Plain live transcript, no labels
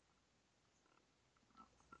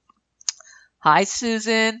Hi,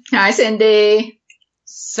 Susan. Hi, Cindy.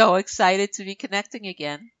 So excited to be connecting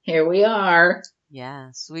again. Here we are.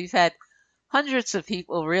 Yes, we've had hundreds of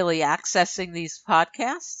people really accessing these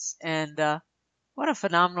podcasts, and what a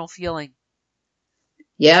phenomenal feeling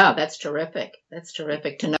Yeah, that's terrific. That's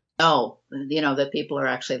terrific to know, that people are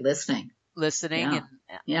actually listening. listening. Yeah,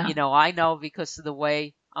 And, yeah. I know because of the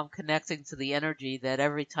way I'm connecting to the energy that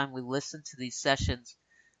every time we listen to these sessions,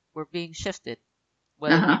 we're being shifted.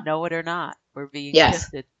 Whether we Uh-huh. know it or not, we're being Yes,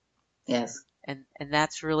 shifted. yes. And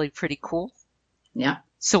that's really pretty cool. Yeah,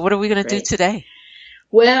 So, what are we going to do great. today?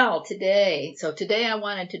 Well, today I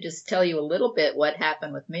wanted to just tell you a little bit what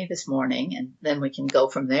happened with me this morning, and then we can go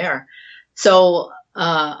from there. So,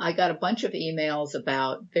 I got a bunch of emails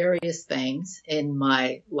about various things in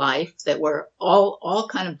my life that were all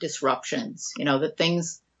kind of disruptions, that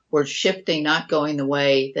things were shifting, not going the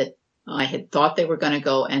way that I had thought they were going to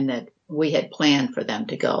go and that we had planned for them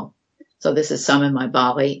to go. So this is some in my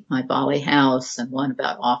Bali house and one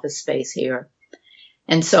about office space here.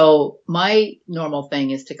 And so my normal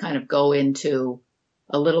thing is to kind of go into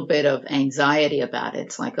a little bit of anxiety about it.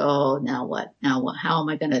 It's like, oh, now what? Now what? How am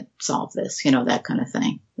I going to solve this? That kind of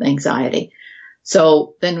thing, the anxiety.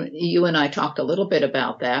 So then you and I talked a little bit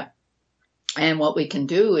about that. And what we can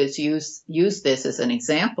do is use this as an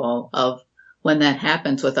example of when that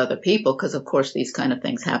happens with other people, because of course these kind of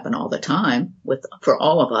things happen all the time for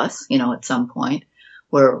all of us, at some point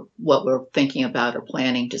where what we're thinking about or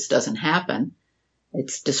planning just doesn't happen.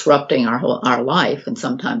 It's disrupting our life, and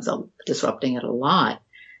sometimes disrupting it a lot.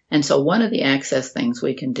 And so one of the access things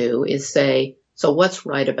we can do is say, so what's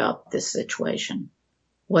right about this situation?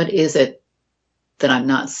 What is it that I'm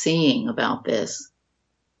not seeing about this?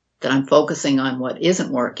 That I'm focusing on what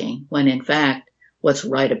isn't working when in fact, what's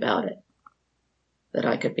right about it that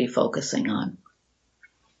I could be focusing on?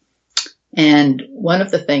 And one of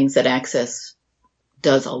the things that access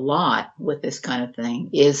does a lot with this kind of thing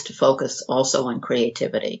is to focus also on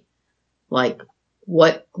creativity. Like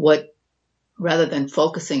what rather than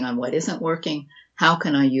focusing on what isn't working, how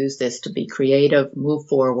can I use this to be creative, move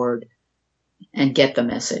forward, and get the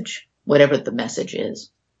message, whatever the message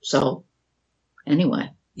is. So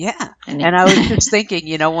anyway. Yeah. And I was just thinking,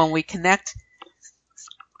 when we connect,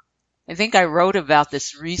 I think I wrote about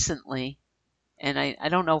this recently, and I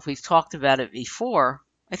don't know if we've talked about it before.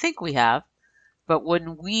 I think we have. But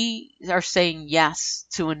when we are saying yes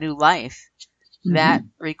to a new life, that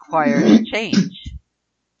requires change.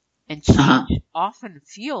 And Uh-huh. change often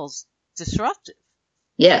feels disruptive,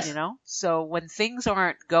 Yes. So when things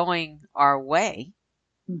aren't going our way,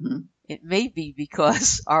 Mm-hmm. it may be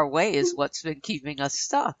because our way is what's been keeping us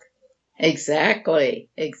stuck. Exactly.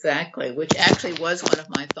 Exactly. Which actually was one of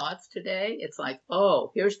my thoughts today. It's like,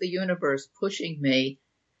 oh, here's the universe pushing me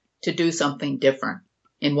to do something different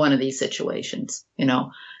in one of these situations.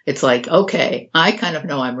 It's like, okay, I kind of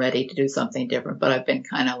know I'm ready to do something different, but I've been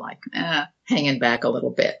kind of like, hanging back a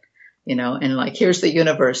little bit, and like, here's the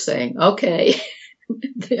universe saying, okay,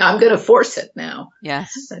 I'm going to force it now.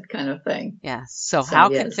 Yes. That kind of thing. Yes. So So, how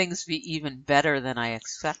can yes. things be even better than I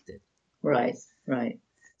expected? Right. Right.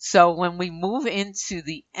 So when we move into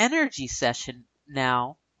the energy session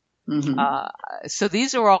now, Mm-hmm. so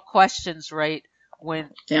these are all questions, right? When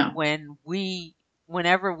Yeah.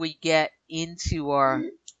 whenever we get into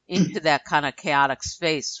that kind of chaotic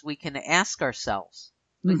space, we can ask ourselves.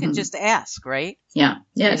 We can Mm-hmm. just ask, right? Yeah.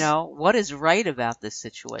 Yes. What is right about this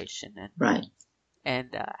situation, Right.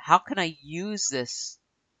 and how can I use this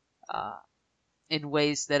uh, in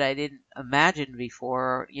ways that I didn't imagine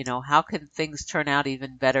before? How can things turn out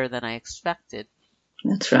even better than I expected?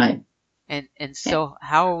 That's right. And so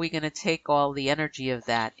how are we going to take all the energy of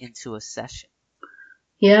that into a session?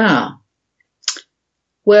 Yeah.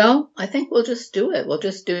 Well, I think we'll just do it. We'll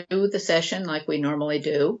just do the session like we normally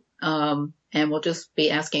do. And we'll just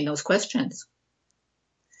be asking those questions.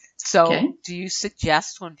 So Okay. do you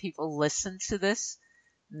suggest when people listen to this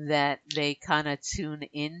that they kind of tune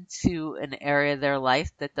into an area of their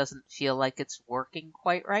life that doesn't feel like it's working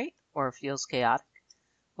quite right or feels chaotic?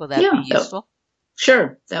 Will that be Yeah. useful?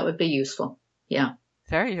 Sure. That would be useful. Yeah.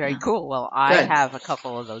 Very, very Yeah. cool. Well, I Good. have a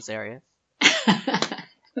couple of those areas.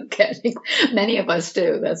 Okay. I think many of us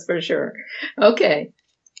do. That's for sure. Okay.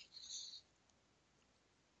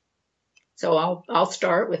 So I'll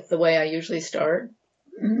start with the way I usually start.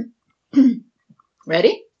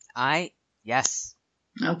 Ready? Yes.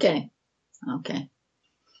 Okay. Okay.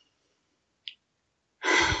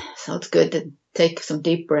 So it's good to take some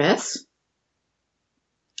deep breaths.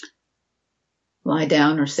 Lie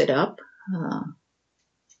down or sit up.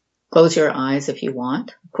 Close your eyes if you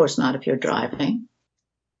want. Of course, not if you're driving.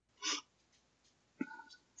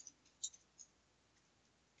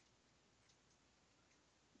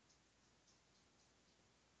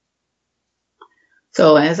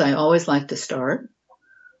 So as I always like to start,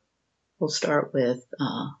 we'll start with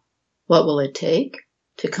what will it take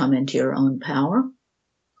to come into your own power?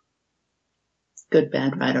 Good,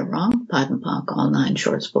 bad, right, or wrong, POD and POC, all 9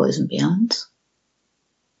 shorts, boys, and beyonds.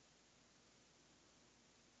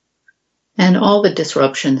 And all the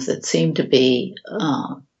disruptions that seem to be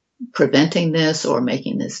preventing this or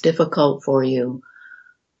making this difficult for you,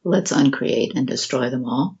 let's uncreate and destroy them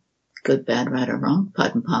all. Good, bad, right, or wrong,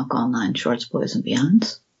 POD and POC, all 9 shorts, boys, and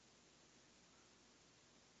beyonds.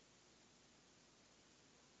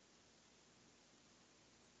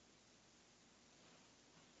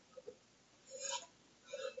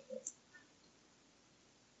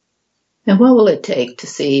 And what will it take to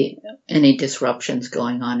see any disruptions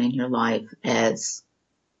going on in your life as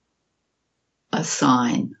a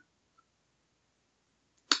sign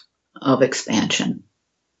of expansion?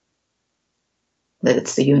 That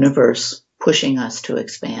it's the universe pushing us to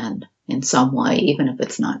expand in some way, even if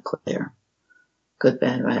it's not clear. Good,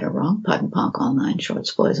 bad, right, or wrong, POD and POC, all 9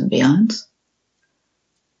 shorts, boys, and beyonds.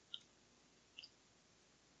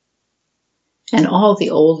 And all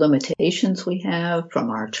the old limitations we have from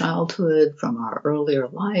our childhood, from our earlier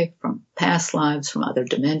life, from past lives, from other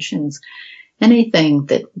dimensions, anything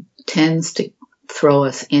that tends to throw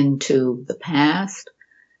us into the past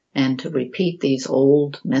and to repeat these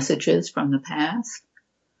old messages from the past,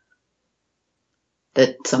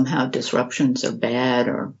 that somehow disruptions are bad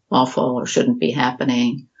or awful or shouldn't be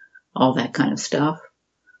happening, all that kind of stuff.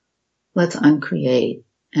 Let's uncreate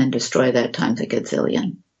and destroy that times a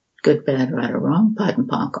gazillion. Good, bad, right, or wrong, POD and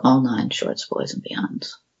POC, all 9 shorts, boys, and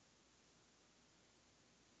beyonds.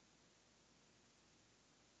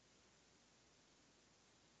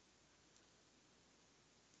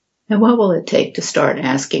 And what will it take to start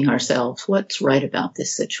asking ourselves, what's right about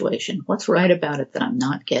this situation? What's right about it that I'm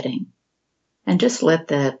not getting? And just let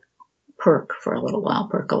that perk for a little while,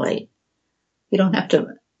 percolate. You don't have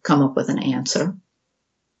to come up with an answer.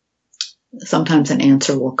 Sometimes an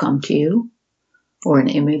answer will come to you, or an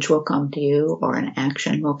image will come to you, or an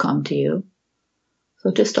action will come to you.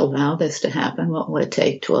 So just allow this to happen. What will it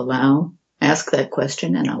take to ask that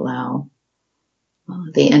question and allow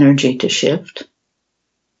the energy to shift?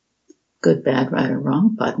 Good, bad, right, or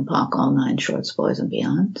wrong, POD and POC, all 9 shorts, boys, and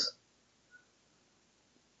beyonds.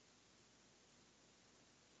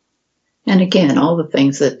 And again, all the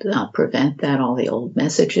things that prevent that, all the old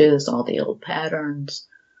messages, all the old patterns.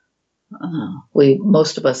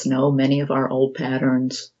 Most of us know many of our old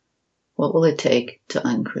patterns. What will it take to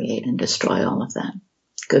uncreate and destroy all of that?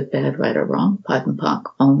 Good, bad, right, or wrong, POD and POC,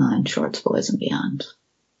 all 9 shorts, boys, and beyonds.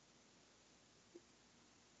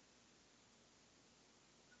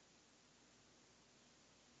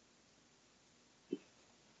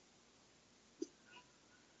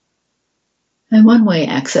 And one way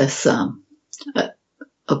Access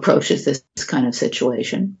approaches this kind of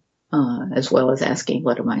situation, as well as asking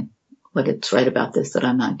what it's right about this that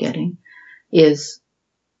I'm not getting, is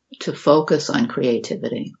to focus on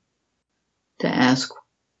creativity, to ask,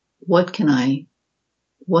 how can I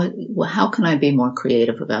be more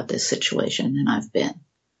creative about this situation than I've been?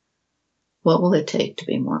 What will it take to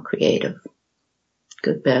be more creative?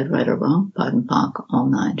 Good, bad, right, or wrong, POD and POC, all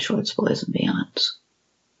 9 shorts, boys, and beyonds.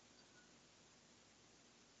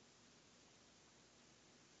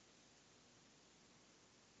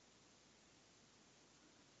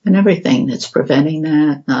 And everything that's preventing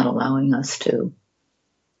that, not allowing us to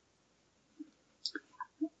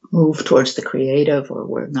move towards the creative, or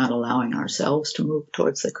we're not allowing ourselves to move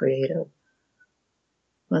towards the creative,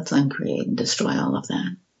 let's uncreate and destroy all of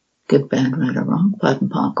that. Good, bad, right, or wrong, POD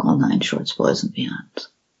and POC, all 9 shorts, boys, and beyonds.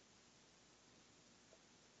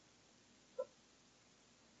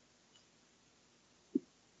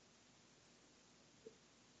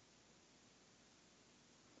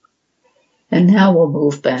 And now we'll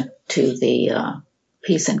move back to the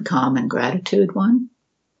peace and calm and gratitude one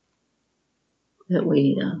that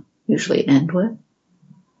we usually end with.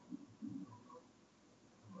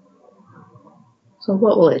 So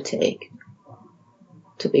what will it take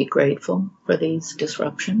to be grateful for these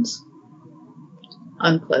disruptions,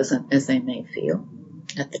 unpleasant as they may feel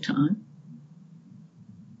at the time?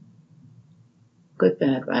 Good,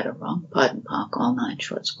 bad, right, or wrong, POD and POC, all 9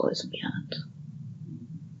 shorts, boys, and beyonds.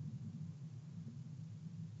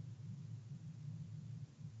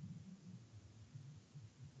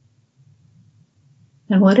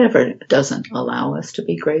 And whatever doesn't allow us to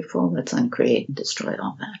be grateful, let's uncreate and destroy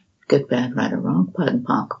all that. Good, bad, right, or wrong, POD and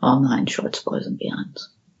POC, all 9 shorts, boys, and beyonds.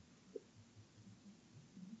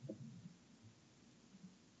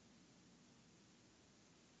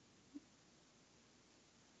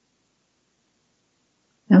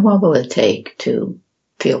 And what will it take to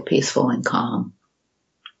feel peaceful and calm,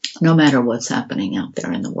 no matter what's happening out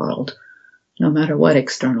there in the world, no matter what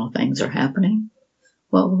external things are happening?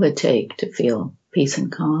 What will it take to feel peace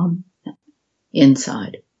and calm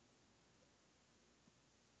inside?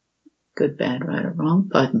 Good, bad, right or wrong,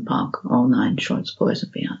 POD and POC, all 9 shorts, boys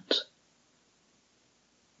and beyonds.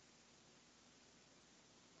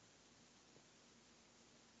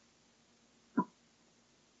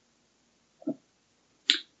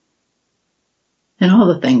 And all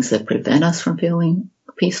the things that prevent us from feeling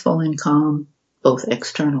peaceful and calm, both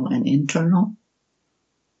external and internal.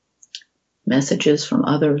 Messages from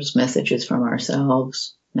others, messages from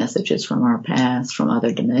ourselves, messages from our past, from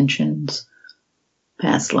other dimensions,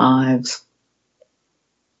 past lives.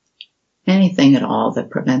 Anything at all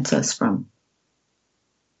that prevents us from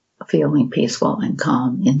feeling peaceful and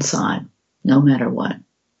calm inside, no matter what.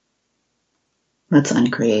 Let's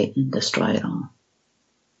uncreate and destroy it all.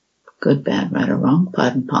 Good, bad, right or wrong,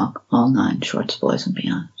 POD and POC, all 9 shorts, boys and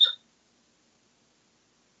beyonds.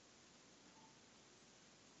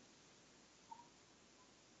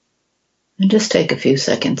 And just take a few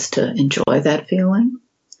seconds to enjoy that feeling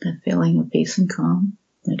of peace and calm.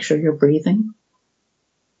 Make sure you're breathing.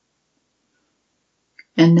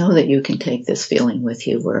 And know that you can take this feeling with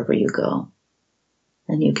you wherever you go.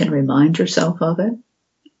 And you can remind yourself of it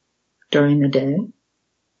during the day,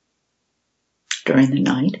 during the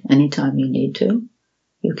night, anytime you need to.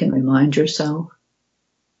 You can remind yourself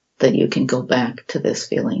that you can go back to this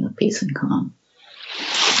feeling of peace and calm.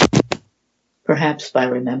 Perhaps by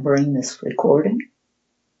remembering this recording,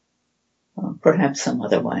 or perhaps some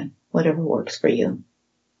other way, whatever works for you.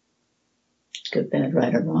 Good, bad,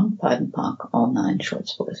 right or wrong, POD and POC, all 9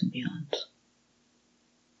 shorts, boys and beyonds.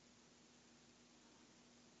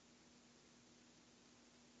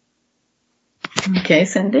 Okay,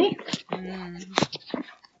 Cindy?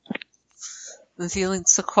 I'm feeling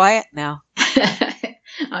so quiet now.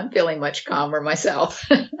 I'm feeling much calmer myself.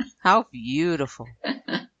 How beautiful.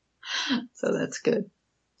 So that's good.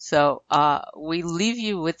 So we leave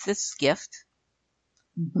you with this gift.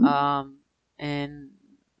 Mm-hmm. And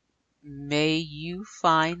may you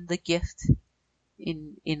find the gift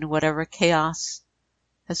in whatever chaos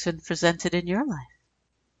has been presented in your life.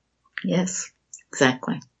 Yes,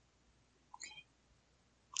 exactly.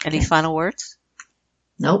 Any Okay. final words?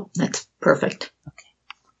 Nope, that's perfect. Okay.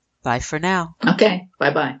 Bye for now. Okay,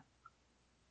 bye-bye.